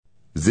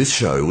This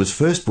show was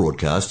first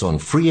broadcast on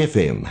Free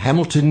FM,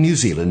 Hamilton, New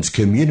Zealand's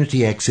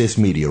community access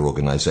media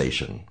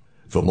organisation.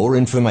 For more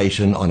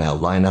information on our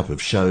lineup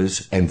of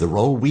shows and the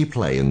role we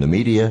play in the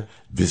media,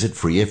 visit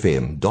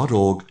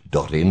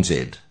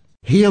freefm.org.nz.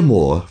 Hear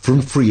more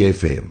from Free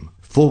FM.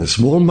 For a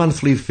small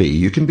monthly fee,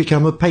 you can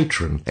become a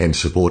patron and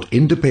support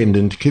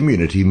independent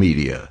community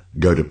media.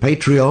 Go to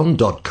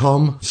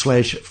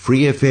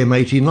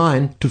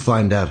patreon.com/freefm89 to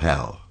find out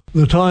how.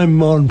 The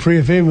time on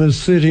Free FM is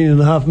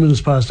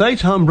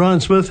 8:13. I'm Bryan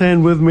Smith,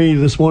 and with me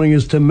this morning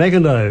is Tim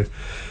Macindoe.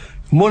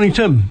 Good morning,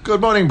 Tim. Good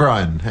morning,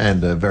 Brian,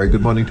 and a very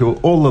good morning to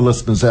all the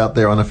listeners out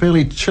there on a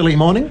fairly chilly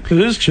morning. It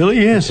is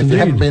chilly, yes, If indeed. you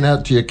haven't been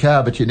out to your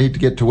car but you need to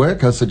get to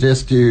work, I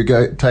suggest you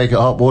go take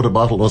a hot water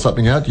bottle or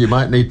something out. You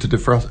might need to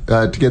defrost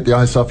to get the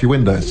ice off your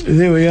windows.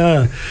 There we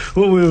are.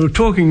 Well, we were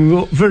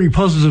talking very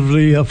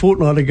positively a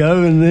fortnight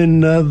ago, and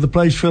then the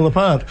place fell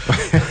apart.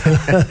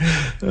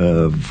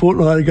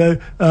 Fortnight ago.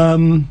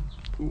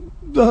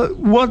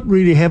 What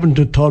really happened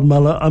to Todd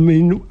Muller? I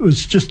mean, it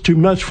was just too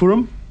much for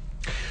him.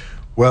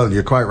 Well,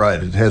 you're quite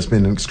right. It has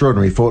been an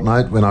extraordinary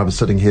fortnight. When I was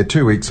sitting here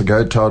 2 weeks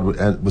ago, Todd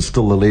was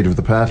still the leader of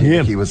the party.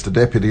 Yeah. He was the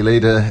deputy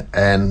leader,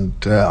 and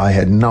I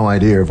had no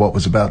idea of what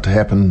was about to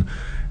happen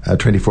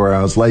 24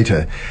 hours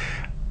later.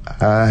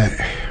 I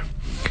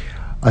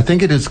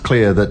think it is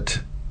clear that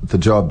the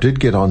job did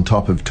get on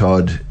top of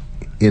Todd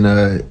in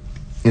a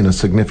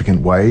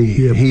significant way.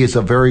 Yep. He is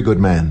a very good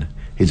man.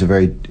 He's a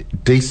very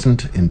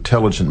decent,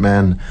 intelligent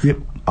man. Yep.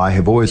 I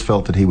have always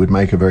felt that he would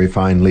make a very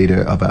fine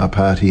leader of our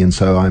party, and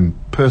so I'm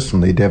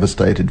personally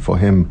devastated for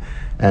him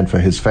and for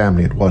his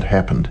family at what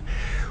happened.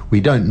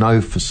 We don't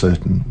know for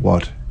certain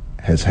what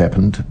has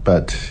happened,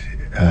 but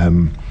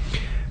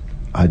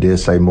I dare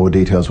say more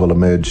details will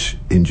emerge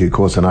in due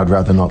course, and I'd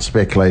rather not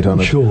speculate on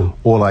it. Sure.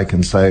 All I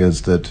can say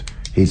is that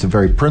he's a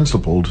very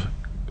principled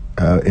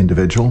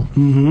individual,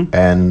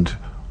 and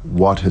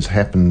what has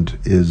happened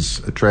is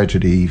a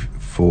tragedy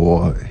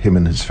for him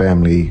and his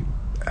family,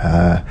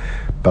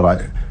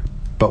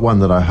 but one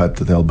that I hope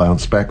that they'll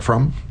bounce back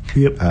from.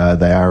 Yep.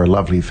 They are a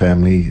lovely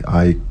family.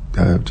 I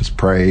just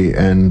pray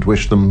and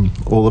wish them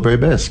all the very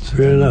best.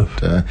 Fair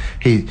enough.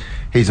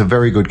 He's a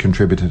very good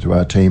contributor to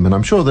our team, and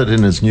I'm sure that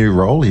in his new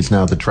role, he's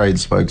now the trade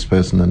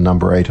spokesperson and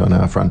number 8 on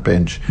our front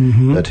bench,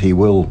 that he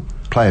will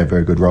play a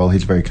very good role.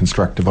 He's a very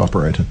constructive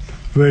operator.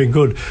 Very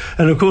good.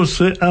 And of course,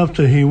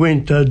 after he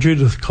went,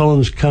 Judith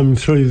Collins came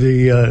through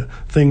the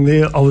thing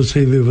there.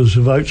 Obviously, there was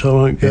a vote, so I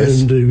won't go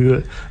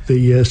into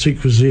the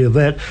secrecy of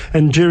that.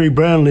 And Jerry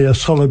Brownlee, a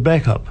solid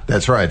backup.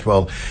 That's right.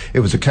 Well, it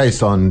was a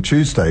case on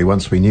Tuesday,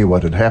 once we knew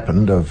what had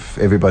happened, of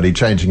everybody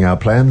changing our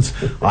plans.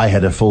 I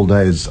had a full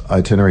day's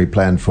itinerary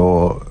planned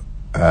for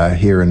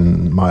here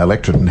in my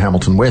electorate in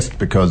Hamilton West,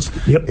 because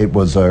it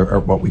was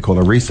what we call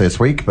a recess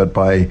week, but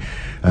by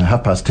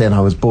 10:30 I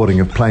was boarding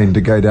a plane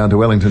to go down to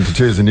Wellington to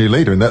choose a new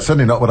leader, and that's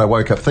certainly not what I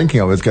woke up thinking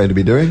I was going to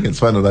be doing.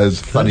 It's one of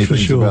those funny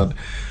things about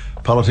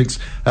politics,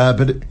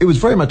 but it was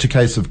very much a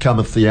case of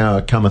cometh the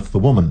hour, cometh the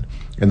woman,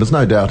 and there's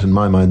no doubt in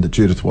my mind that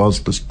Judith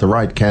was the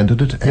right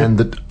candidate, and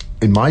that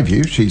in my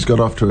view she's got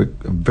off to a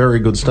very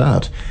good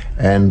start,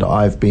 and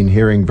I've been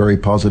hearing very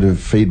positive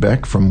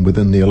feedback from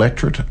within the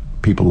electorate.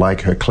 People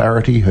like her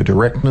clarity, her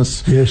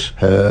directness,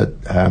 her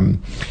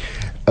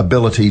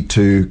ability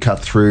to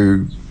cut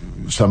through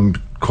some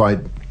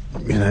quite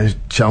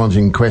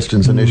challenging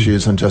questions and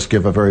issues and just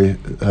give a very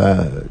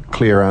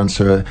clear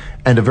answer,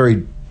 and a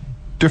very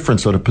different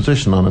sort of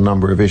position on a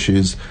number of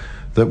issues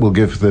that will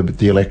give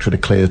the electorate a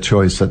clear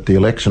choice at the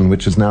election,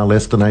 which is now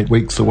less than 8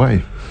 weeks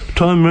away.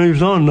 Time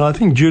moves on. I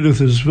think Judith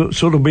has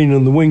sort of been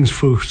in the wings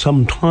for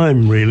some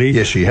time, really.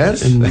 Yes, she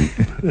has. And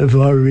if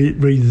I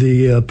read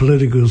the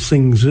political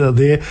things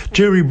there.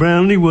 Jerry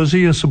Brownlee, was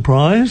he a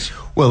surprise?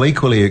 Well,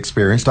 equally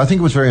experienced. I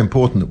think it was very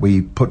important that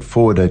we put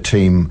forward a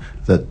team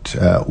that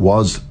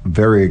was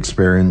very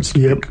experienced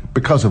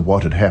because of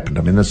what had happened.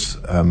 I mean, this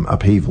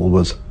upheaval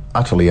was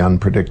utterly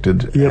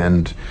unpredicted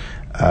and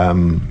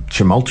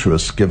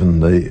tumultuous,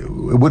 given it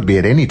would be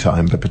at any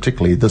time, but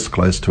particularly this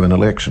close to an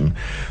election.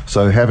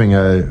 So having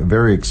a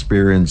very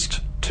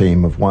experienced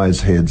team of wise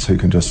heads who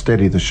can just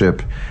steady the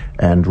ship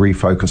and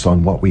refocus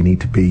on what we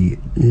need to be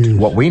doing and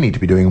what we need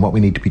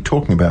to be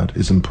talking about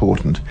is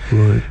important.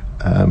 Right.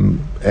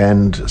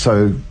 And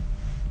so,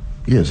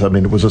 yes, I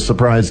mean, it was a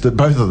surprise that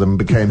both of them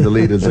became the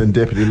leaders and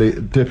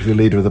deputy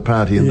leader of the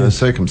party in those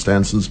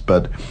circumstances,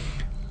 but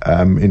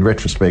in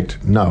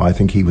retrospect, no, I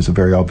think he was a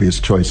very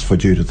obvious choice for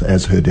Judith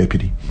as her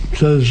deputy.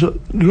 So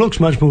it looks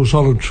much more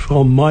solid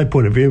from my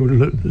point of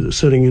view,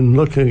 sitting and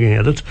looking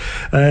at it.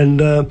 And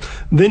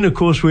then, of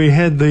course, we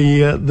had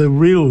the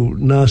real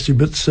nasty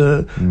bits.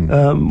 I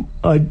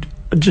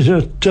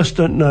just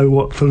don't know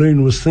what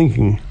Falloon was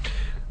thinking.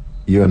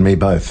 You and me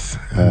both.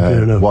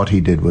 What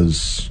he did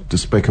was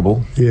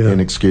despicable,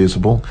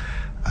 inexcusable,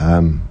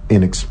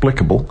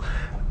 inexplicable,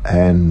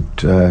 and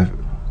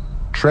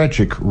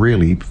tragic,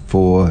 really,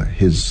 for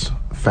his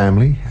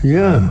family.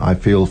 I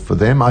feel for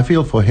them. I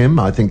feel for him.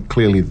 I think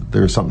clearly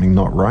there is something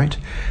not right,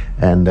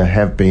 and there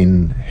have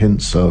been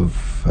hints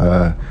of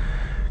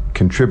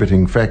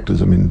contributing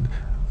factors. I mean,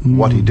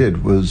 what he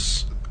did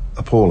was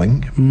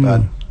appalling,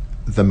 but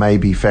there may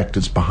be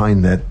factors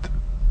behind that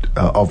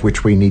of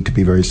which we need to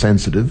be very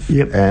sensitive,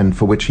 and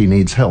for which he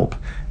needs help.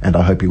 And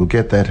I hope he will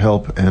get that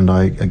help. And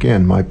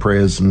my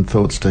prayers and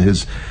thoughts to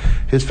his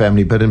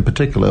family, but in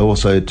particular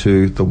also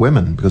to the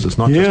women, because it's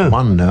not just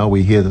one now.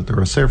 We hear that there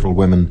are several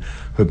women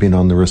who've been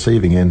on the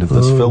receiving end of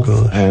this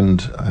filth,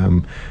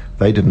 and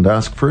they didn't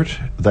ask for it.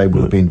 They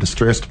would have been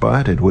distressed by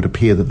it. It would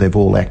appear that they've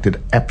all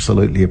acted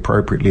absolutely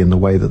appropriately in the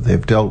way that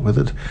they've dealt with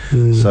it.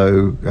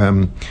 So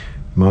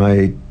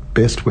my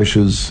best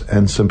wishes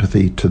and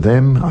sympathy to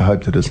them. I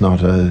hope that it's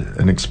not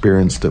an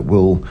experience that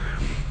will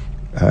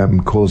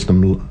cause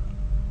them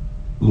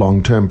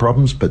long-term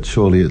problems, but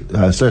surely,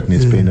 certainly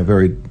it's been a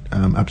very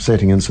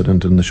upsetting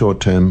incident in the short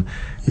term.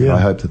 I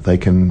hope that they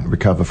can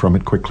recover from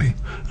it quickly.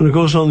 And of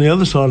course, on the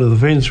other side of the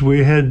fence,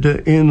 we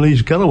had Ian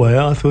Lees-Galloway.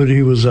 I thought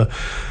he was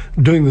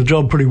doing the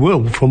job pretty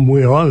well from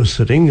where I was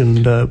sitting,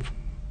 and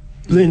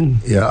then...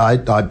 Yeah, I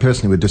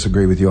personally would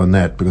disagree with you on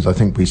that, because I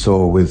think we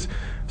saw with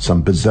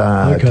some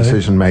bizarre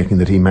decision-making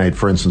that he made,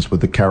 for instance,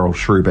 with the Carol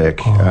Schrubeck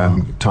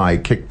Thai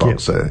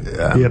kickboxer.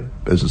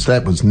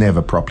 That was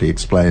never properly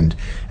explained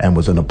and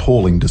was an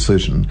appalling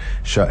decision,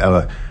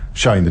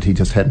 showing that he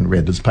just hadn't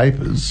read his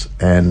papers,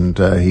 and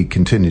he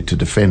continued to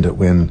defend it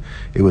when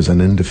it was an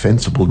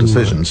indefensible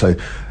decision. So,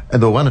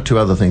 and there were one or two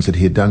other things that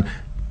he had done.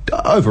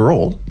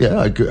 Overall,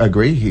 I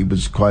agree, he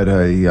was quite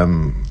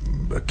a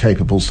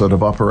capable sort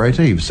of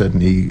operator. He was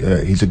certainly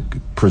he's a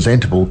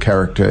presentable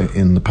character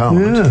in the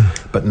Parliament,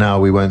 but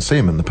now we won't see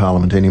him in the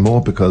Parliament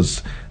anymore,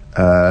 because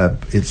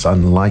it's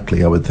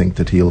unlikely, I would think,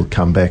 that he'll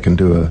come back and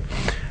do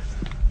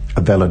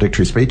a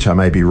valedictory speech. I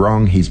may be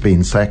wrong. He's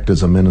been sacked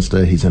as a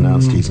minister. He's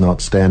announced he's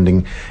not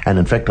standing, and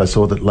in fact I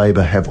saw that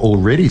Labour have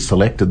already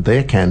selected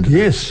their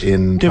candidate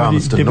in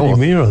Palmerston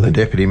North, the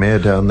deputy mayor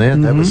down there.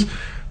 That was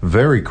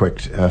very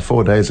quick.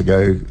 4 days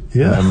ago,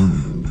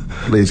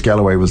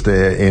 Lees-Galloway was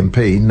their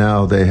MP.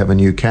 Now they have a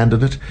new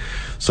candidate.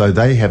 So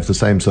they have the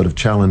same sort of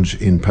challenge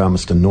in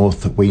Palmerston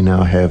North that we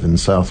now have in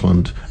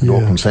Southland,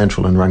 Auckland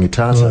Central and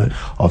Rangitata,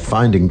 of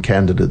finding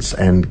candidates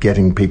and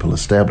getting people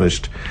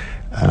established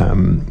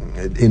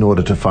in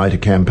order to fight a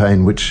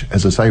campaign which,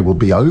 as I say, will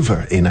be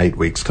over in 8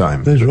 weeks'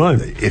 time. That's right.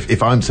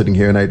 If I'm sitting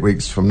here in 8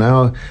 weeks from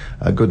now,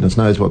 goodness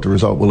knows what the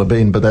result will have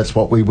been, but that's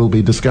what we will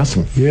be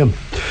discussing. Yeah.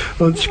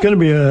 Well, it's going to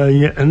be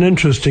an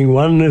interesting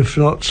one, if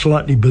not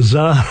slightly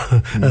bizarre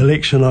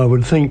election, I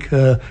would think,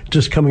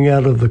 just coming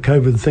out of the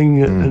COVID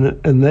thing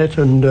and that,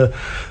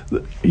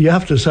 and you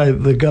have to say that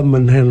the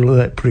government handled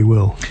that pretty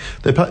well.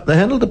 They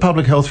handled the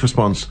public health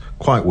response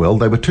quite well.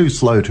 They were too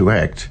slow to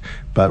act,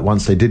 but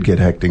once they did get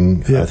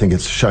acting, I think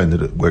it's shown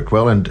that it worked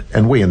well,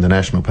 and we in the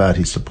National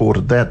Party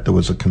supported that. There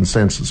was a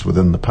consensus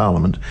within the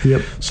Parliament.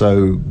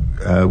 So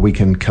we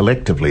can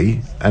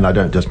collectively, and I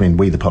don't just mean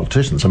we the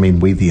politicians, I mean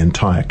we the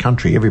entire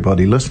country,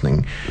 everybody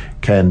listening,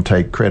 can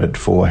take credit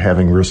for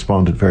having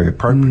responded very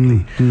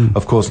appropriately.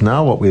 Of course,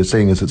 now what we're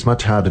seeing is it's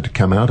much harder to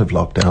come out of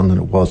lockdown than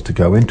it was to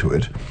go into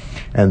it.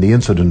 And the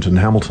incident in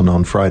Hamilton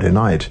on Friday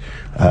night,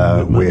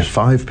 where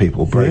 5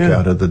 people broke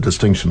out of the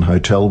Distinction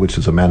Hotel, which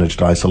is a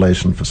managed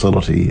isolation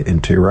facility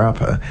in Te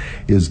Rapa,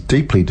 is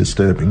deeply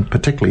disturbing,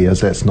 particularly as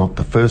that's not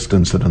the first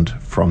incident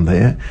from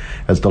there.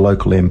 As the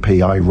local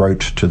MP, I wrote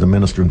to the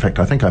Minister, in fact,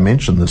 I think I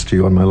mentioned this to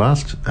you on my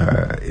last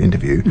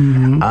interview,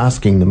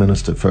 asking the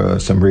Minister for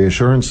some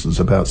reassurances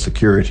about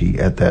security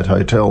at that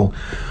hotel.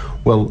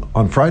 Well,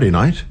 on Friday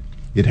night,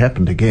 it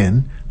happened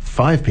again.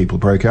 5 people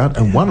broke out,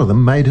 and one of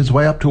them made his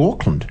way up to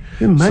Auckland.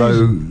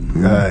 Amazing.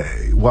 So,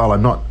 while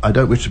I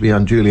don't wish to be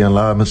unduly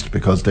alarmist,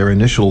 because their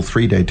initial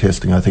 3-day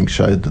testing, I think,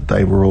 showed that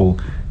they were all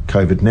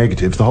COVID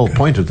negative. The whole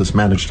point of this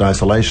managed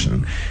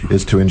isolation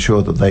is to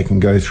ensure that they can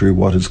go through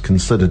what is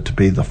considered to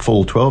be the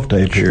full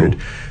 12-day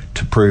period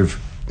to prove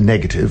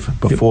negative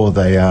before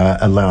they are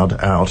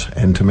allowed out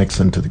and to mix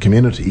into the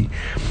community.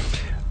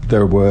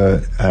 There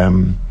were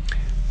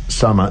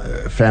some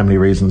family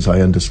reasons,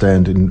 I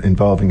understand,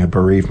 involving a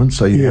bereavement,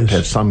 so you have to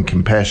have some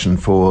compassion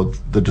for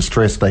the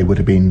distress they would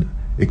have been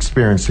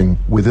experiencing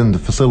within the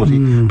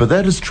facility. But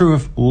that is true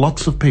of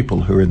lots of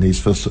people who are in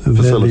these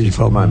facilities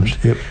at the moment.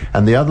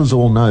 And the others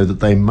all know that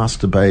they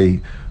must obey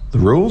the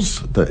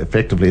rules that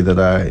effectively that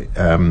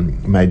are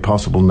made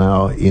possible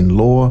now in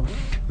law.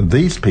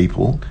 These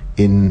people,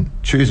 in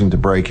choosing to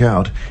break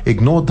out,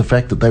 ignored the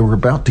fact that they were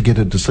about to get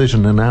a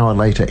decision an hour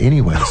later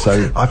anyway.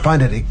 So I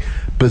find it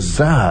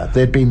bizarre.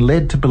 They'd been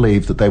led to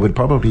believe that they would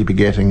probably be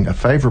getting a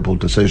favourable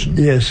decision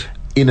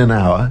in an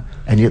hour,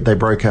 and yet they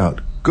broke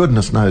out.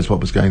 Goodness knows what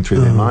was going through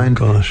their mind.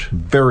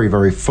 Very,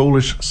 very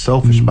foolish,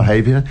 selfish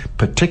behaviour,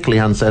 particularly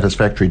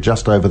unsatisfactory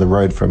just over the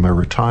road from a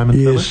retirement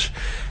village.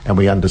 And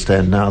we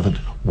understand now that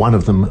one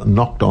of them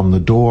knocked on the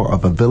door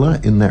of a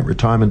villa in that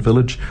retirement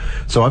village.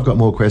 So I've got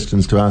more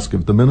questions to ask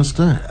of the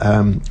Minister.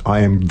 I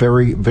am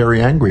very, very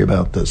angry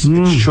about this.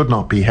 It should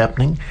not be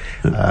happening.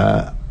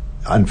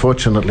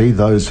 Unfortunately,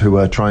 those who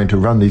are trying to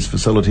run these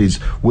facilities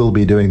will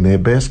be doing their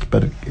best,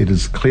 but it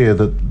is clear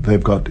that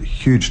they've got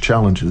huge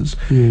challenges.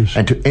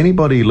 And to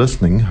anybody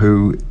listening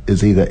who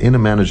is either in a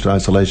managed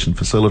isolation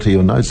facility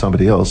or knows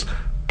somebody else,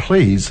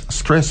 please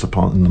stress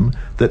upon them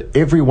that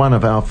every one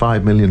of our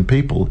 5 million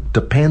people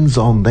depends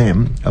on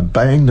them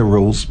obeying the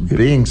rules,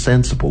 being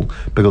sensible,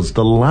 because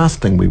the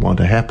last thing we want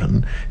to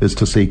happen is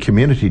to see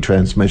community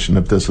transmission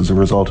of this as a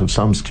result of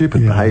some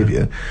stupid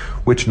behaviour,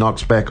 which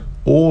knocks back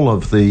all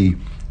of the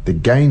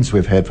gains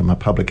we've had from a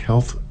public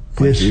health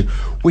point of view,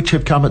 which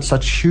have come at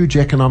such huge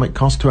economic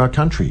cost to our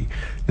country.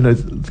 You know,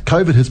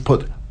 COVID has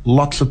put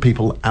lots of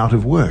people out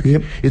of work.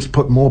 It's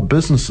put more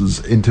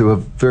businesses into a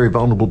very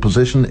vulnerable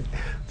position.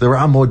 There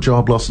are more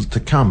job losses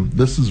to come.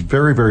 This is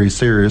very, very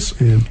serious.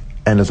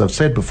 And as I've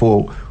said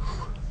before,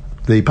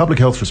 the public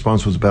health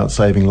response was about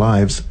saving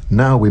lives.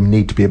 Now we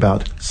need to be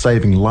about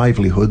saving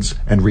livelihoods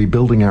and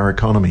rebuilding our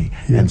economy.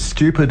 And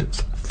stupid,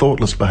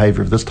 thoughtless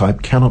behaviour of this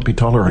type cannot be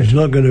tolerated. It's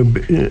not going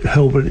to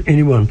help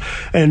anyone.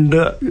 And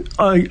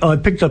I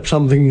picked up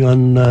something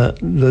on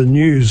the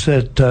news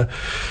that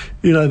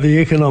the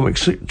economic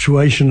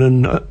situation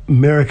in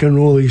America and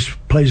all these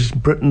places,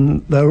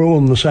 Britain, they're all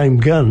in the same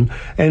gun,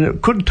 and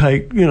it could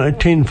take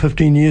 10,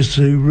 15 years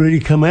to really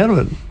come out of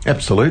it.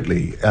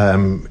 Absolutely.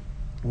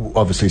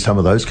 Obviously some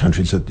of those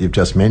countries that you've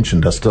just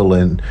mentioned are still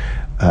in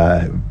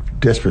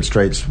desperate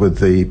straits with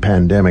the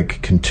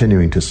pandemic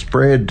continuing to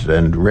spread,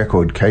 and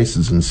record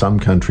cases in some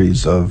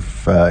countries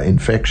of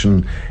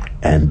infection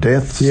and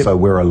deaths. So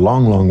we're a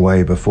long, long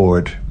way before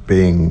it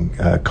being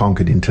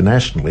conquered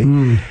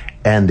internationally.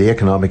 And the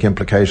economic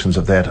implications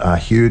of that are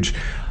huge.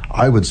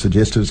 I would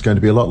suggest it's going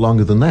to be a lot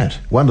longer than that.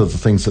 One of the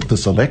things that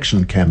this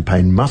election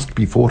campaign must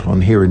be fought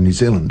on here in New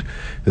Zealand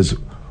is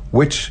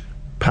which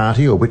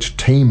party or which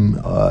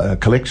team,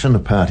 collection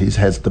of parties,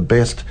 has the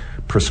best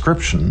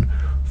prescription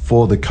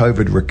for the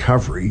COVID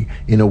recovery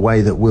in a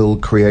way that will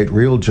create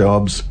real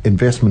jobs,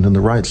 investment in the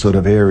right sort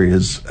of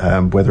areas,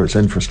 whether it's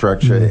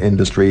infrastructure,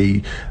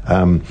 industry,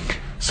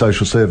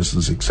 social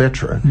services,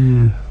 etc.,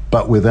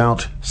 but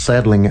without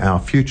saddling our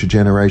future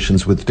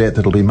generations with debt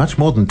that'll be much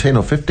more than 10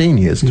 or 15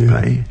 years to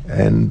pay.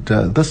 And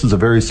this is a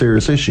very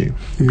serious issue.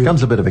 It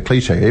becomes a bit of a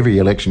cliche. Every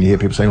election you hear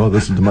people saying,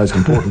 this is the most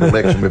important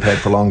election we've had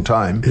for a long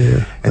time.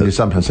 And you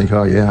sometimes think,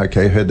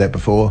 heard that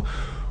before.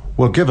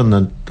 Well, given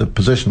the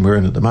position we're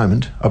in at the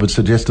moment, I would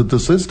suggest that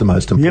this is the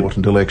most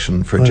important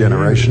election for a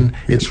generation.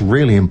 It's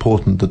really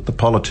important that the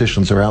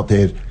politicians are out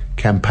there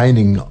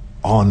campaigning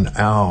on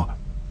our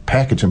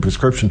package and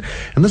prescription.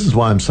 And this is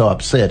why I'm so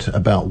upset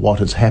about what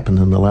has happened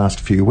in the last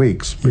few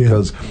weeks,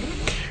 because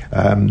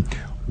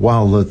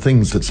while the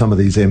things that some of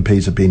these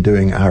MPs have been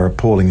doing are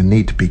appalling and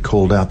need to be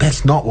called out,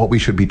 that's not what we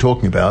should be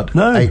talking about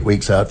 8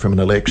 weeks out from an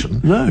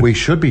election. We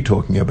should be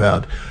talking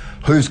about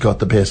who's got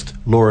the best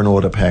law and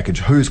order package,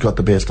 who's got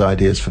the best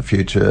ideas for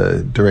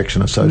future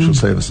direction of social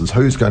services,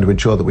 who's going to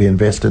ensure that we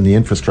invest in the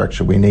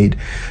infrastructure we need.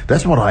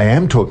 That's what I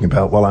am talking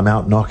about while I'm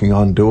out knocking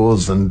on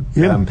doors and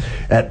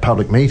at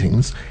public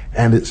meetings.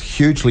 And it's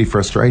hugely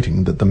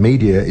frustrating that the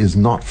media is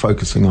not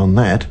focusing on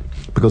that,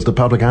 because the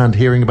public aren't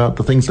hearing about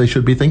the things they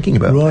should be thinking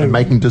about and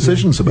making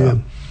decisions about.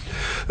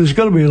 There's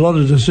got to be a lot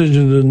of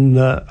decisions in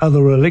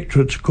other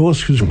electorates, of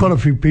course, because quite a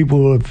few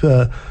people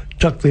have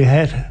chucked their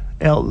hat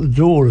out the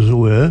door, as it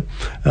were.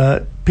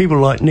 People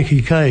like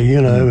Nikki Kay,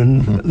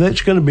 and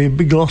that's going to be a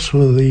big loss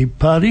for the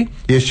party.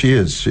 Yes, she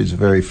is. She's a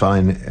very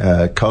fine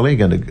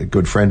colleague and a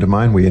good friend of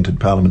mine. We entered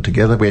Parliament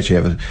together. We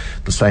actually have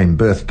the same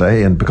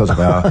birthday, and because of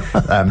our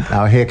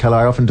our hair colour,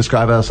 I often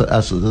describe us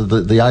as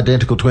the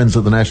identical twins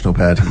of the National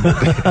Party.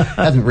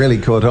 Hasn't really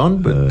caught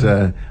on,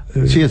 but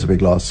she is a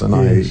big loss, and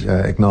I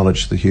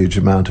acknowledge the huge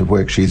amount of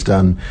work she's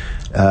done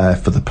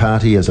for the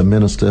party as a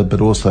minister,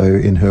 but also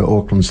in her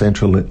Auckland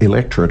Central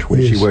electorate,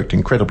 where she worked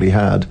incredibly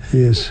hard.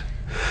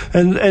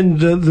 And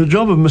the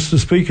job of Mr.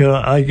 Speaker,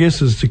 I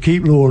guess, is to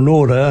keep law and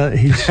order.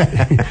 He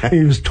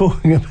was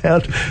talking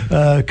about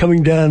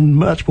coming down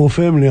much more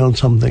firmly on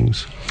some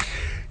things.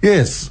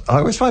 Yes, I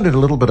always find it a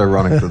little bit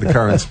ironic that the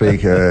current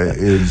Speaker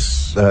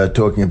is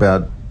talking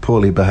about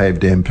poorly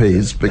behaved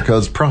MPs,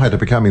 because prior to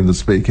becoming the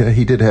Speaker,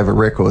 he did have a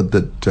record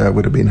that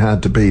would have been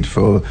hard to beat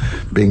for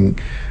being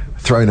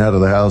thrown out of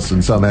the House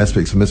in some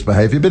aspects of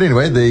misbehaviour. But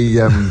anyway, it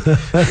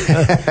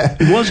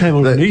was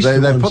Hamilton East.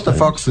 They put the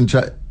fox in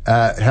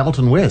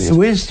Hamilton West.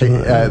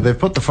 They've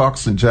put the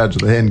fox in charge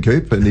of the hen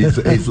coop, and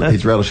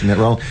he's relishing that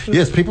role.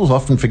 Yes, people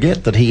often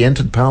forget that he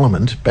entered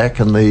Parliament back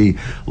in the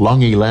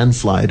Longy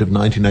landslide of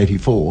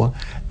 1984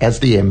 as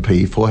the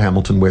MP for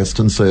Hamilton West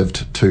and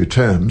served 2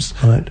 terms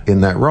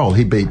in that role.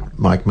 He beat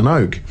Mike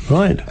Minogue.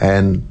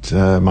 And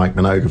Mike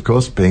Minogue, of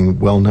course, being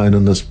well known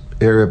in this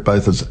area,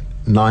 both as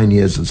 9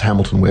 years as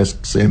Hamilton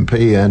West's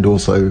MP and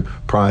also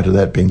prior to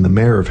that being the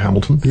Mayor of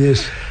Hamilton.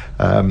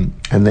 And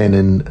then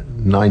in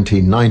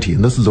 1990,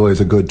 and this is always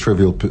a good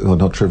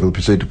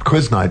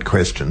quiz night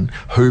question,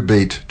 who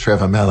beat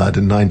Trevor Mallard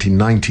in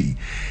 1990?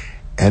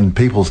 And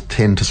people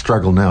tend to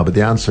struggle now, but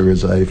the answer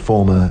is a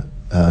former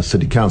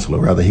city councillor,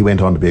 or rather he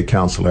went on to be a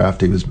councillor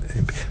after he was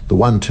the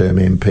one-term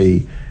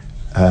MP,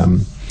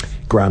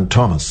 Grant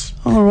Thomas.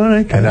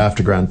 And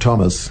after Grant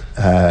Thomas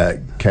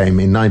came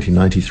in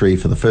 1993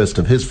 for the first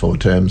of his 4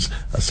 terms,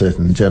 a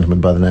certain gentleman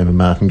by the name of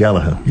Martin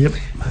Gallagher.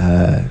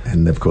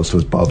 And of course there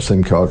was Bob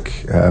Simcock,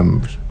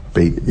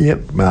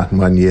 beat Martin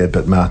one year,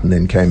 but Martin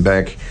then came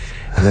back.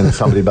 And then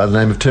somebody by the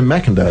name of Tim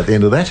Macindoe at the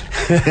end of that.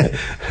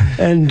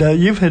 And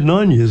you've had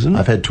 9 years, isn't it?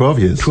 I've had 12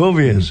 years. 12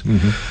 years.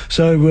 Mm-hmm.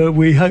 So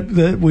we hope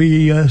that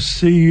we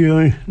see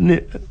you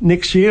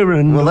next year.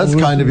 And well, that's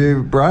kind of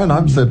you, Brian.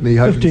 I'm certainly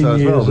hoping so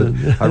as well.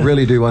 But I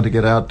really do want to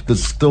get out.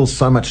 There's still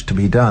so much to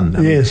be done. I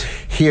mean,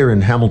 here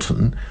in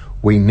Hamilton,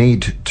 we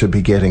need to be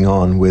getting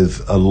on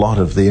with a lot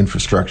of the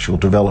infrastructural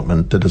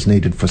development that is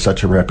needed for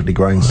such a rapidly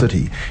growing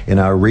city. In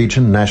our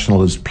region,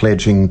 National is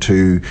pledging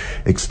to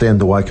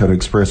extend the Waikato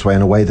Expressway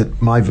in a way that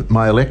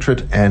my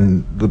electorate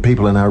and the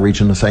people in our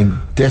region are saying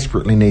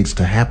desperately needs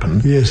to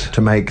happen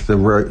to make the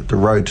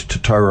road to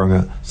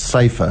Tauranga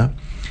safer,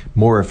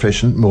 more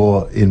efficient,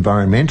 more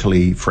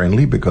environmentally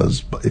friendly,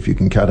 because if you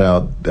can cut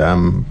out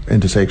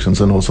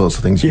intersections and all sorts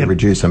of things, you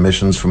reduce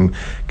emissions from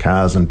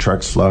cars and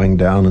trucks slowing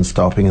down and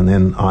stopping and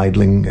then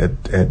idling at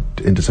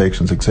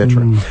intersections,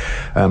 etc.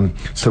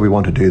 So we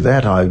want to do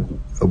that. I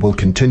will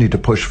continue to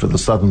push for the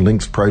Southern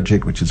Links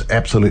project, which is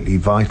absolutely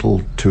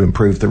vital to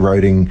improve the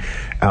roading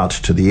out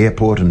to the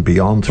airport and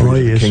beyond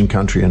through King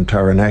Country and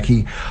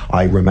Taranaki.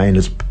 I remain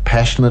as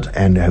passionate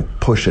and have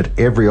pushed at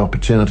every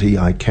opportunity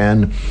I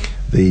can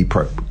the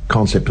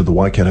concept of the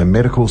Waikato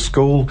Medical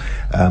School.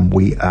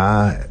 We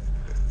are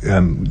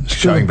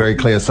showing very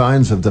clear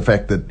signs of the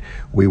fact that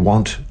we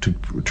want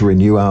to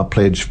renew our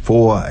pledge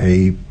for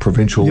a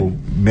provincial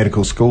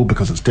medical school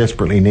because it's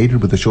desperately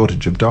needed with a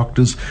shortage of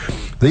doctors.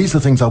 These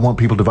are things I want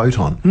people to vote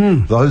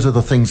on. Those are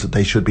the things that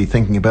they should be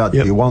thinking about.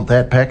 Do you want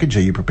that package?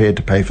 Are you prepared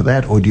to pay for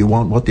that? Or do you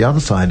want what the other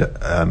side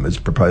is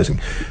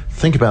proposing?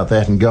 Think about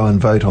that and go and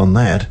vote on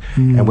that.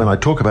 And when I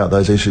talk about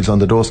those issues on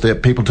the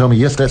doorstep, people tell me,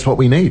 yes, that's what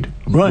we need.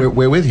 Right.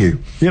 We're with you.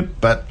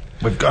 But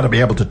we've got to be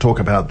able to talk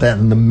about that,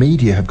 and the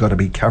media have got to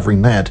be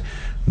covering that,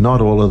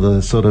 not all of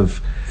the sort of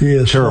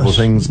terrible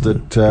things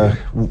that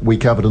we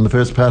covered in the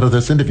first part of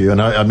this interview.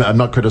 And I'm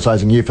not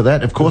criticising you for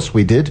that. Of course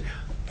we did.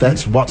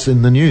 That's what's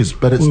in the news,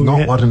 but it's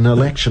not what an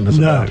election is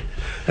about.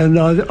 And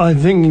I'm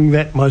thinking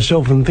that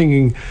myself and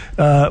thinking,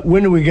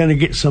 when are we going to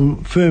get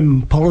some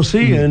firm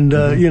policy and,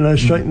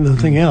 straighten the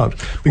thing out?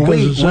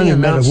 Because it's only a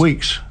matter of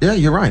weeks. Yeah,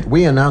 you're right.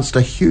 We announced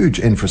a huge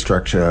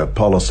infrastructure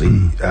policy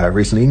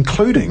recently,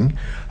 including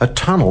a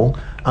tunnel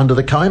under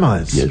the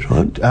Kaimais. Yes,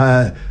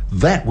 right.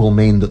 That will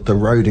mean that the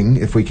roading,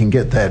 if we can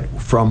get that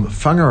from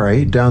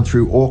Whangarei down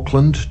through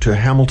Auckland to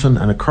Hamilton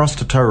and across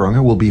to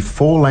Tauranga, will be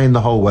 4-lane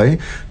the whole way,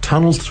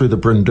 tunnels through the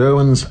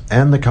Brynderwyns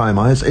and the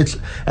Kaimais. It's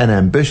an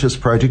ambitious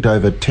project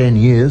over 10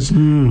 years,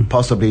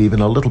 possibly even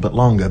a little bit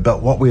longer.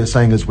 But what we are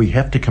saying is we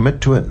have to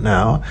commit to it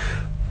now,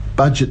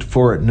 budget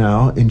for it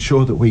now,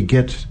 ensure that we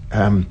get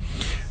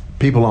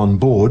people on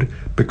board,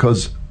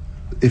 because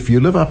if you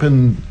live up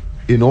in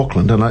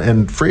Auckland,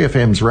 and Free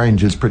FM's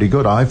range is pretty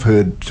good. I've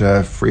heard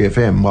Free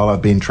FM while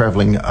I've been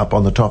travelling up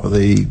on the top of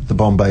the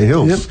Bombay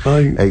Hills.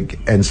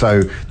 And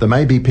so there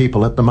may be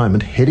people at the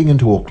moment heading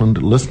into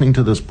Auckland, listening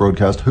to this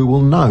broadcast, who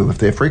will know, if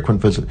they're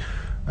frequent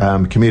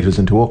commuters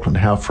into Auckland,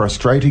 how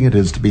frustrating it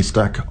is to be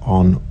stuck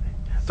on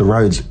the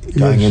roads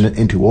going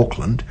into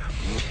Auckland.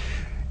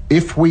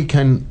 If we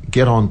can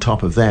get on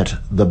top of that,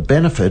 the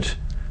benefit,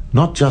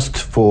 not just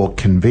for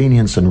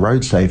convenience and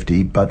road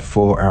safety, but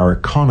for our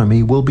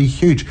economy, will be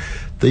huge.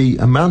 The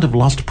amount of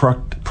lost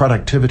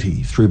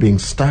productivity through being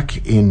stuck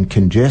in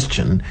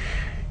congestion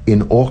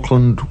in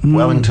Auckland,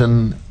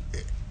 Wellington,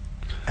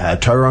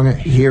 Tauranga,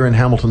 here in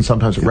Hamilton,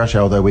 sometimes at rush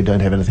hour, though we don't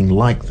have anything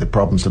like the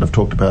problems that I've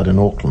talked about in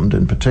Auckland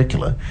in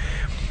particular,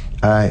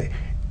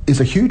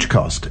 is a huge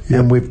cost.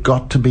 And we've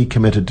got to be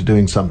committed to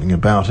doing something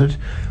about it.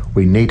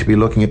 We need to be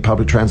looking at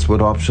public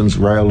transport options,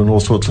 rail and all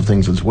sorts of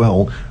things as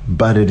well,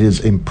 but it is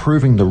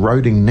improving the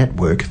roading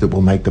network that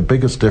will make the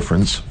biggest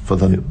difference for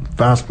the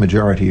vast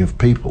majority of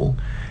people.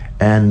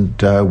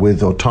 And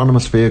with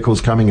autonomous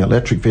vehicles coming,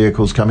 electric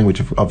vehicles coming,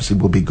 which obviously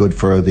will be good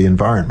for the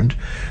environment,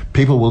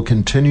 people will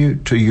continue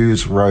to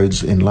use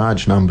roads in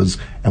large numbers,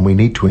 and we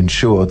need to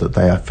ensure that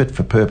they are fit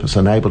for purpose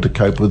and able to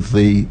cope with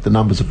the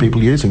numbers of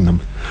people using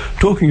them.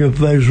 Talking of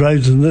those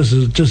roads, and this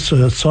is just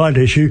a side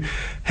issue,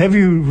 have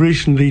you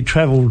recently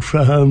travelled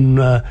from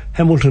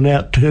Hamilton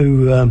out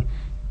to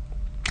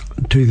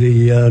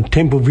the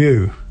Temple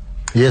View?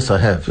 Yes, I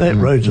have. That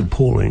road's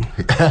appalling.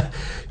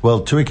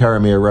 Well,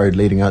 Tuikaramea Road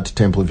leading out to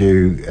Temple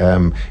View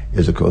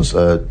is, of course,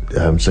 a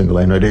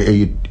single-lane road. Are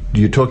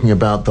you talking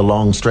about the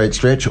long straight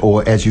stretch,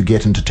 or as you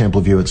get into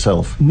Temple View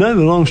itself? No,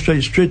 the long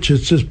straight stretch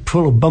is just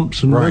full of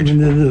bumps and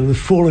and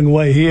falling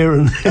away here.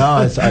 And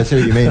I see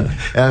what you mean.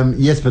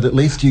 Yes, but at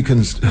least you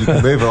can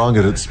move along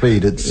at its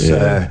speed. It's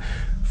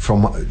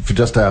for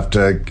just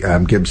after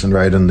Gibson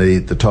Road and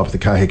the top of the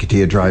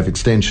Kahikatea Drive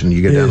extension,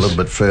 you go down a little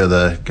bit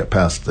further, go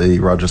past the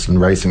Rogerson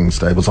Racing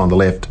Stables on the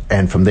left,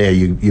 and from there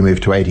you move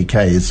to 80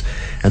 Ks,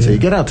 and so you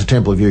get out to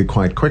Temple View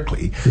quite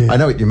quickly. I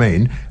know what you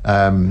mean,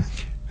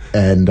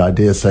 and I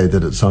dare say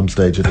that at some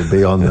stage it'll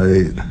be on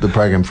the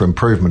program for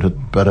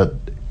improvement, but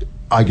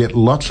I get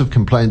lots of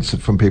complaints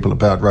from people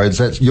about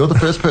roads. You're the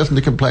first person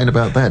to complain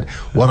about that.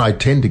 What I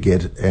tend to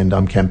get, and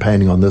I'm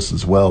campaigning on this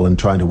as well and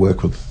trying to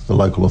work with the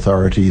local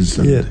authorities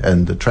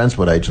and the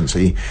transport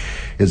agency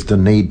is the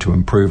need to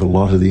improve a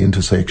lot of the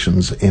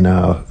intersections in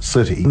our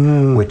city,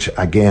 which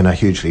again are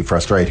hugely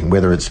frustrating,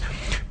 whether it's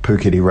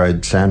Puketi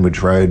Road,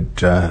 Sandwich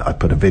Road. I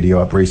put a video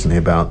up recently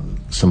about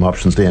some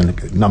options there, and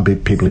a number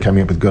of people are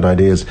coming up with good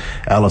ideas.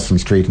 Allison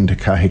Street into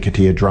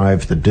Kahikatea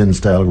Drive, the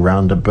Dinsdale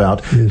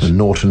roundabout, the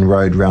Norton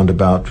Road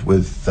roundabout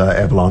with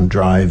Avalon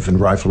Drive and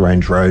Rifle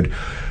Range Road.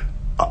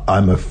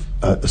 I'm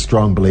a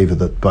strong believer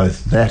that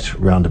both that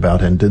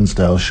roundabout and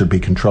Dinsdale should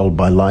be controlled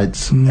by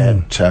lights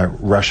at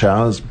rush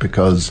hours,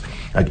 because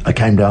I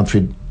came down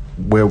through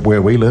where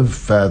we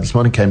live this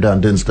morning, came down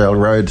Dinsdale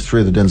Road,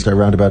 through the Dinsdale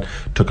roundabout.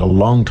 Took a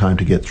long time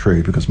to get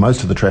through because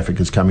most of the traffic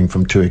is coming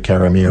from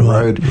Tuikaramia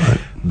Road. Right.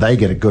 They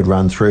get a good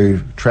run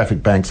through.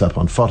 Traffic banks up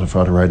on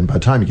Whotawhata Road, and by the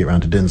time you get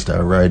round to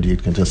Dinsdale Road, you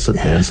can just sit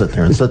there and sit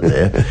there and sit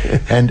there.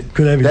 And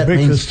that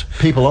means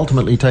people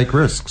ultimately take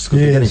risks because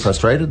they're getting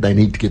frustrated. They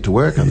need to get to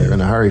work, and they're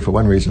in a hurry for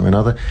one reason or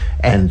another.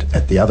 And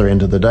at the other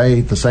end of the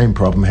day, the same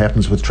problem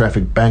happens with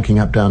traffic banking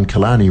up down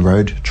Killarney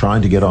Road,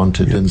 trying to get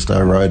onto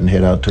Dinsdale Road and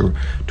head out to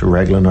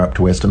Raglan or up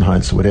to Western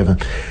Heights or whatever.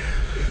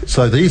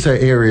 So these are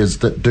areas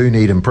that do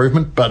need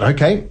improvement, but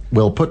okay,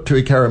 we'll put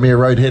Tuikaramia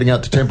Road heading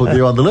out to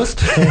Templeview on the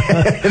list.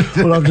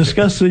 Well, I've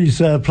discussed these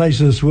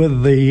places with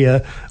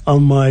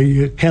on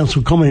my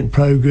council comment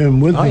program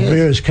with the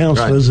various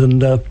councillors,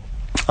 and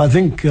I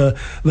think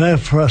they're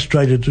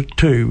frustrated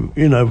too,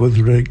 with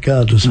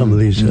regard to some of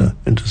these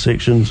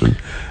intersections. And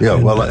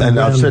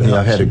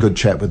I've had a good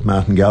chat with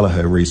Martin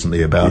Gallagher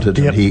recently about it,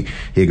 and he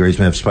agrees with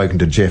me. I've spoken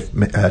to Jeff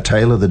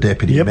Taylor, the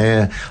Deputy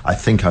Mayor. I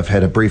think I've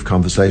had a brief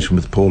conversation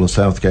with Paula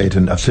Southgate,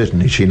 and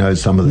certainly she knows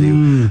some of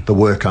the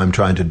work I'm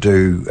trying to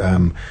do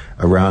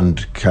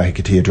around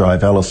Kahikatea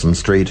Drive, Allison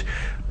Street,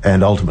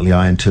 and ultimately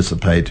I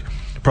anticipate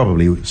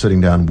probably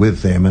sitting down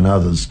with them and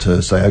others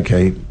to say,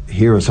 okay,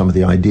 here are some of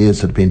the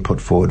ideas that have been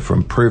put forward for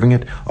improving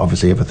it.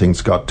 Obviously,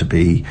 everything's got to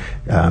be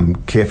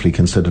carefully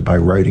considered by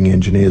roading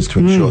engineers to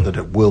ensure that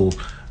it will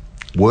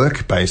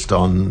work based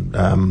on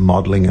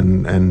modelling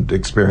and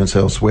experience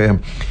elsewhere.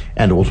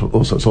 And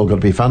also it's all got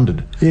to be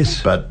funded.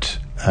 Yes. But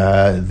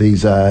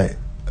these are,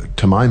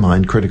 to my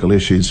mind, critical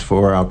issues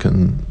for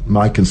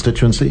my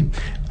constituency.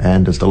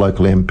 And as the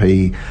local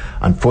MP,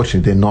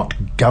 unfortunately, they're not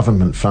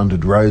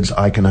government-funded roads.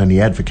 I can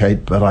only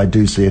advocate, but I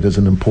do see it as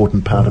an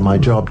important part of my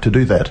job to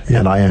do that,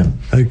 and I am.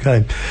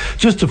 Okay.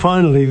 Just to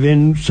finally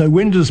then, so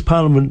when does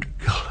Parliament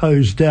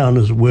close down,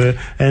 as it were,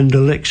 and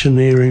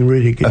electioneering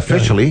really get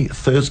Officially, going?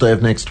 Thursday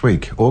of next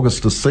week.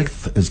 August the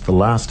 6th is the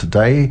last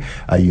day.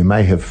 You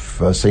may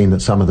have seen that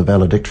some of the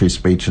valedictory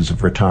speeches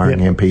of retiring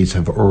MPs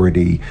have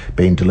already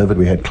been delivered.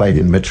 We had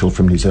Clayton Mitchell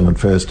from New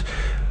Zealand First,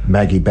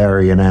 Maggie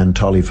Barry and Anne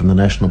Tolley from the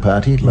National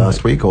Party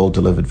last week, all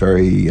delivered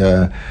very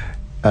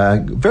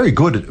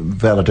good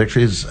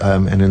valedictories,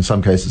 and in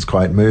some cases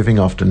quite moving,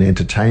 often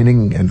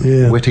entertaining and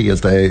witty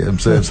as they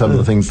observe some of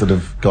the things that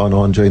have gone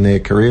on during their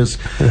careers.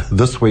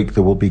 This week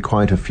there will be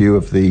quite a few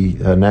of the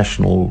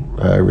national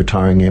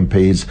retiring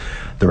MPs.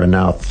 There are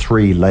now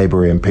 3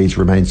 Labour MPs.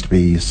 Remains to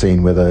be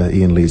seen whether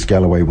Ian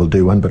Lees-Galloway will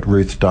do one, but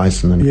Ruth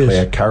Dyson and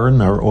Claire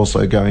Curran are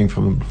also going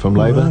from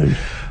Labour.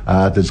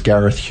 Right. There's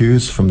Gareth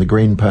Hughes from the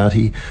Green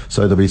Party.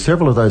 So there'll be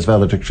several of those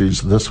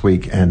valedictories this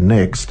week and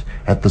next.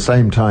 At the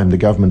same time, the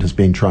government has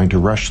been trying to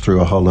rush through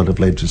a whole lot of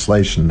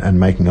legislation and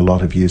making a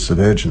lot of use of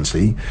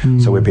urgency.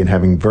 So we've been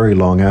having very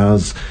long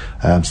hours,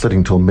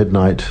 sitting till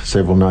midnight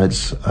several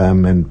nights,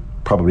 and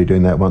probably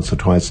doing that once or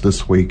twice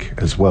this week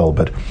as well.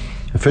 But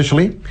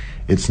officially,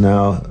 it's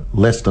now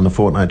less than a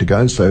fortnight to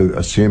go, so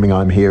assuming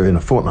I'm here in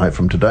a fortnight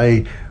from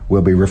today,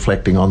 we'll be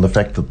reflecting on the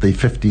fact that the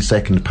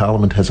 52nd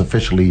Parliament has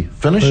officially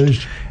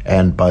finished,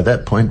 and by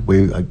that point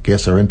we, I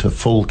guess, are into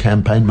full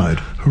campaign mode.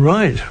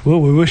 Right.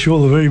 Well, we wish you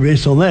all the very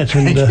best on that.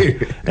 Thank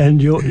you.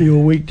 And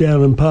your week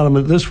down in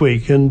Parliament this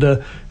week. And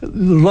a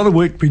lot of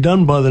work to be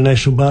done by the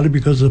National Party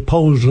because the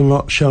polls are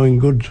not showing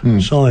good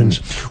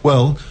signs.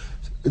 Well,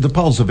 the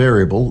polls are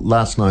variable.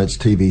 Last night's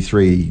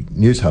TV3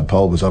 News Hub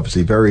poll was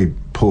obviously very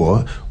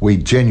poor. We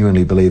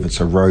genuinely believe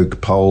it's a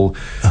rogue poll.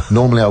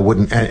 Normally I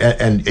wouldn't,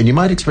 and you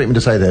might expect me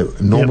to say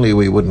that, normally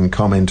we wouldn't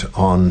comment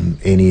on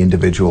any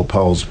individual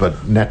polls,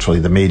 but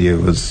naturally the media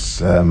was,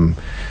 some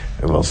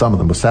of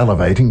them were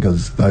salivating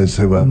because those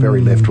who are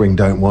very left-wing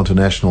don't want a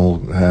national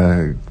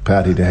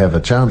party to have a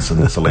chance in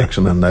this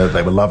election, and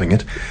they were loving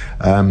it.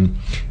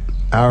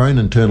 Our own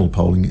internal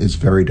polling is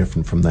very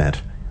different from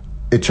that.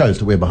 It shows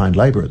that we're behind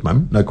Labour at the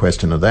moment, no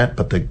question of that,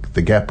 but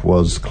the gap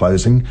was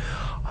closing.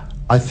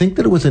 I think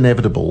that it was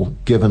inevitable,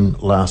 given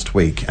last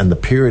week and the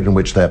period in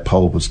which that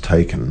poll was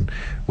taken.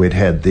 We'd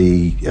had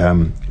the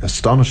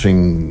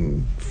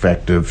astonishing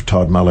fact of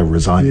Todd Muller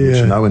resigning,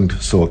 which no one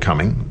saw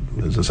coming,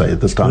 as I say, at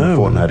this time of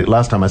fortnight.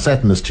 Last time I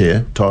sat in this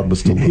chair, Todd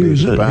was still the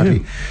leader of the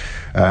party.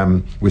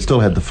 We still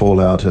had the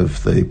fallout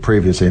of the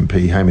previous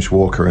MP, Hamish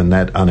Walker, and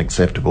that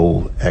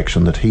unacceptable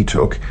action that he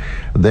took.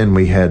 Then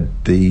we had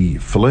the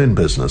Falloon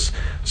business.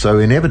 So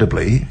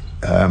inevitably,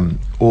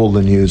 all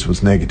the news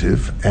was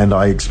negative, and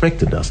I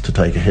expected us to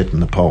take a hit in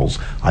the polls.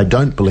 I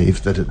don't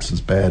believe that it's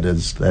as bad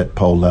as that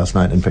poll last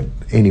night, in fact,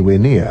 anywhere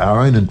near.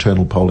 Our own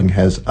internal polling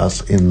has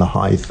us in the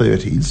high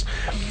 30s,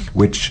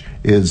 which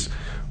is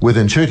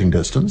within shooting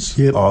distance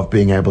of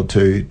being able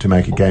to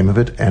make a game of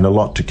it, and a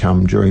lot to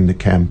come during the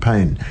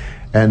campaign.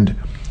 And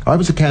I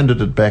was a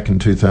candidate back in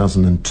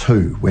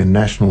 2002 when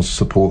national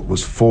support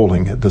was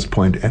falling at this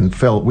point, and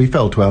we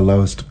fell to our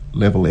lowest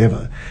level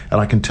ever. And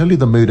I can tell you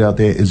the mood out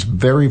there is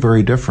very,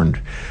 very different.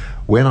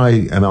 When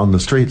I am on the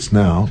streets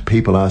now,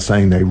 people are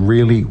saying they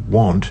really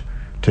want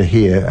to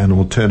hear an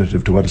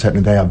alternative to what is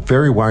happening. They are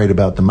very worried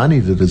about the money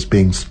that is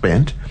being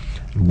spent,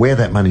 where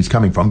that money is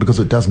coming from, because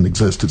it doesn't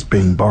exist, it's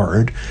being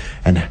borrowed,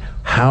 and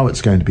how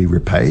it's going to be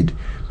repaid.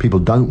 People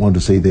don't want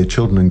to see their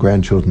children and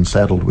grandchildren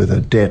saddled with a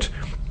debt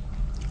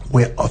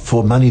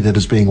for money that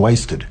is being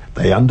wasted.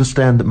 They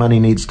understand that money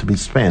needs to be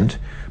spent,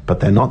 but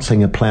they're not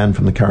seeing a plan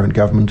from the current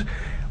government.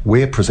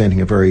 We're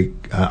presenting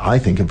I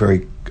think, a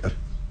very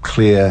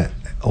clear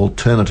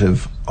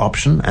alternative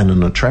option and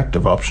an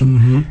attractive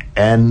option,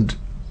 and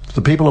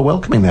the people are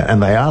welcoming that,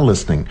 and they are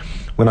listening.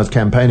 When I was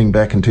campaigning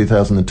back in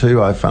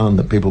 2002, I found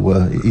that people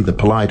were either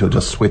polite or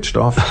just switched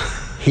off.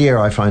 Here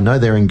I find, no,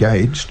 they're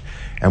engaged,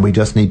 and we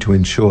just need to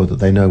ensure that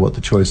they know what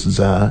the choices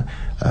are,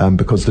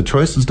 because the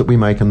choices that we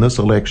make in this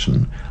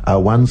election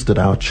are ones that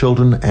our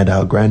children and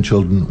our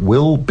grandchildren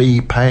will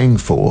be paying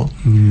for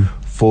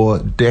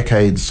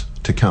decades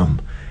to come.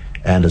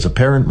 And as a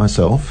parent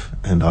myself,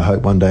 and I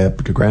hope one day a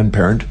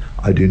grandparent,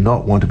 I do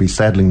not want to be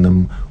saddling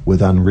them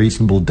with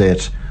unreasonable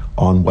debt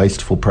on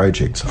wasteful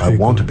projects. I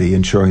want to be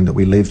ensuring that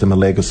we leave them a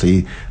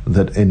legacy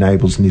that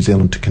enables New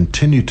Zealand to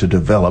continue to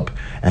develop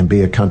and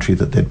be a country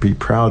that they'd be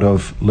proud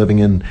of living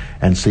in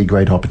and see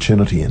great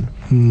opportunity in.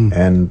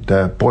 And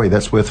boy,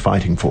 that's worth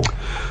fighting for.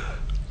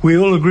 We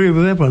all agree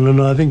with that one,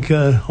 and I think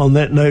on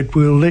that note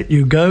we'll let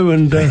you go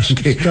and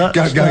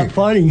start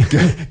fighting.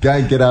 Go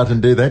and get out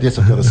and do that. Yes,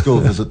 I've got a school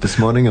visit this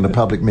morning and a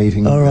public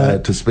meeting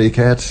to speak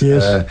at,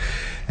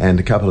 and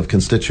a couple of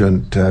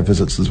constituent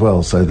visits as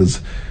well. So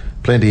there's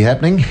plenty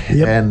happening,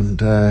 and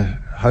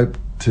hope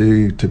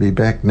to be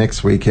back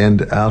next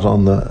weekend out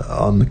on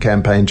the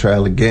campaign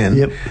trail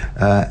again,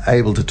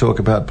 able to talk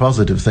about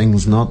positive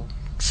things, not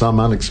some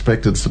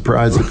unexpected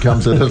surprise that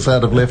comes at us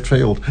out of left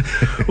field.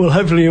 Well,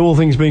 hopefully, all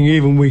things being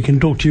even, we can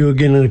talk to you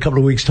again in a couple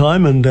of weeks'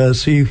 time and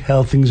see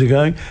how things are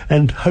going,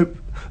 and hope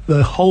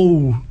the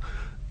whole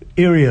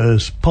area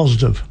is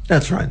positive.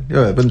 That's right.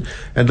 Yeah,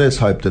 and let's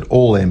hope that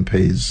all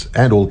MPs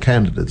and all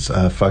candidates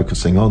are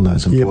focusing on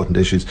those important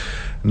issues,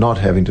 not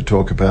having to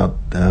talk about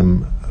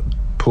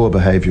poor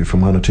behaviour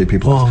from one or two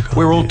people.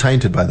 We're all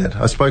tainted by that.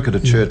 I spoke at a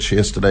church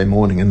yesterday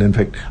morning, and in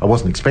fact I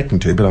wasn't expecting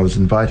to, but I was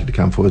invited to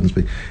come forward and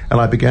speak, and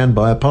I began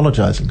by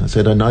apologising. I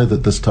said, I know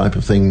that this type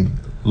of thing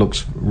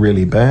looks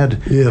really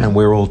bad, and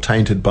we're all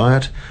tainted by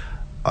it.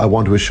 I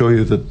want to assure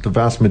you that the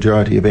vast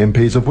majority of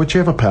MPs of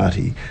whichever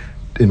party,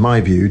 in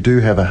my view, do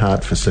have a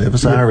heart for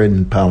service, are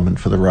in Parliament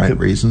for the right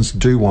reasons,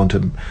 do want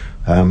to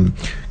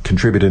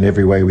contribute in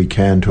every way we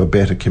can to a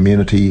better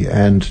community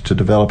and to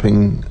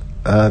developing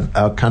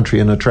our country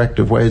in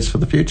attractive ways for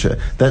the future.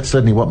 That's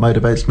certainly what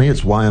motivates me.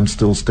 It's why I'm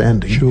still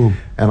standing. Sure.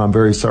 And I'm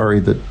very sorry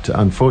that,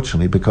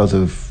 unfortunately, because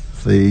of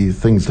the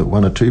things that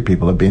one or two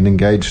people have been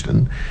engaged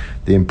in,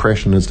 the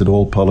impression is that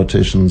all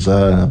politicians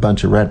are a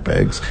bunch of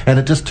ratbags, and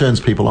it just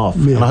turns people off.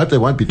 And I hope they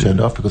won't be turned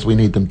off, because we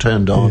need them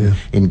turned on,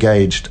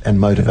 engaged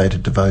and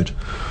motivated to vote.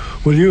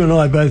 Well, you and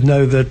I both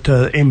know that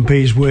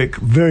MPs work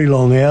very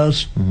long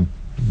hours,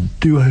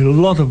 do a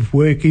lot of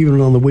work even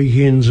on the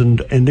weekends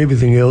and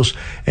everything else,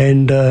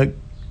 and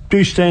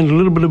do stand a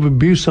little bit of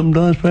abuse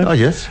sometimes, perhaps. Oh,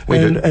 yes, we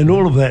do. And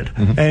all of that.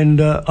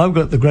 And I've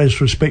got the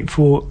greatest respect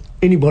for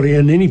anybody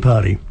in any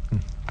party,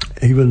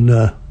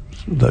 even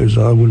those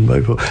I wouldn't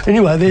vote for.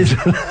 Anyway, there's...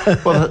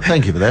 Well,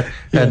 thank you for that.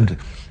 And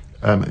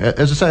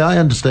as I say, I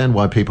understand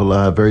why people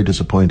are very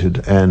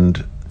disappointed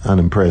and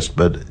unimpressed,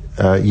 but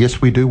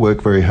yes, we do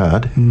work very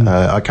hard.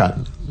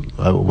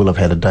 I will have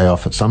had a day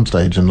off at some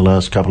stage in the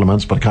last couple of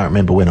months, but I can't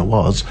remember when it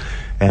was.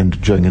 And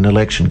during an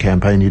election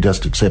campaign, you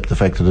just accept the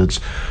fact that it's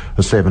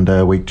a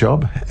 7-day-a-week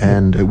job,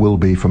 and it will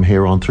be from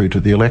here on through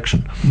to the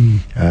election.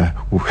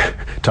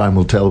 Time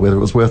will tell whether it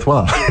was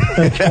worthwhile.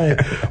 Okay.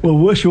 Well,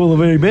 wish you all the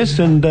very best,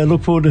 and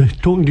look forward to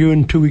talking to you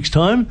in 2 weeks'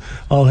 time.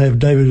 I'll have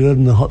David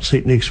in the hot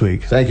seat next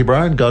week. Thank you,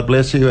 Brian. God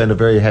bless you, and a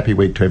very happy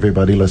week to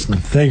everybody listening.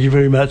 Thank you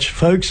very much,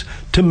 folks.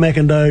 Tim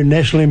Macindoe,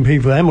 National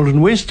MP for Hamilton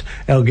West,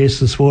 our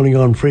guest this morning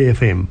on Free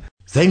FM.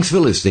 Thanks for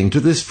listening to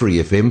this Free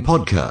FM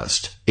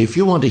podcast. If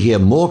you want to hear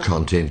more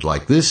content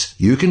like this,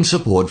 you can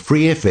support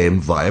Free FM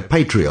via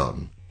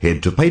Patreon.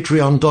 Head to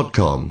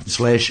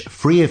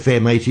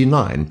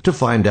patreon.com/freefm89 to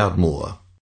find out more.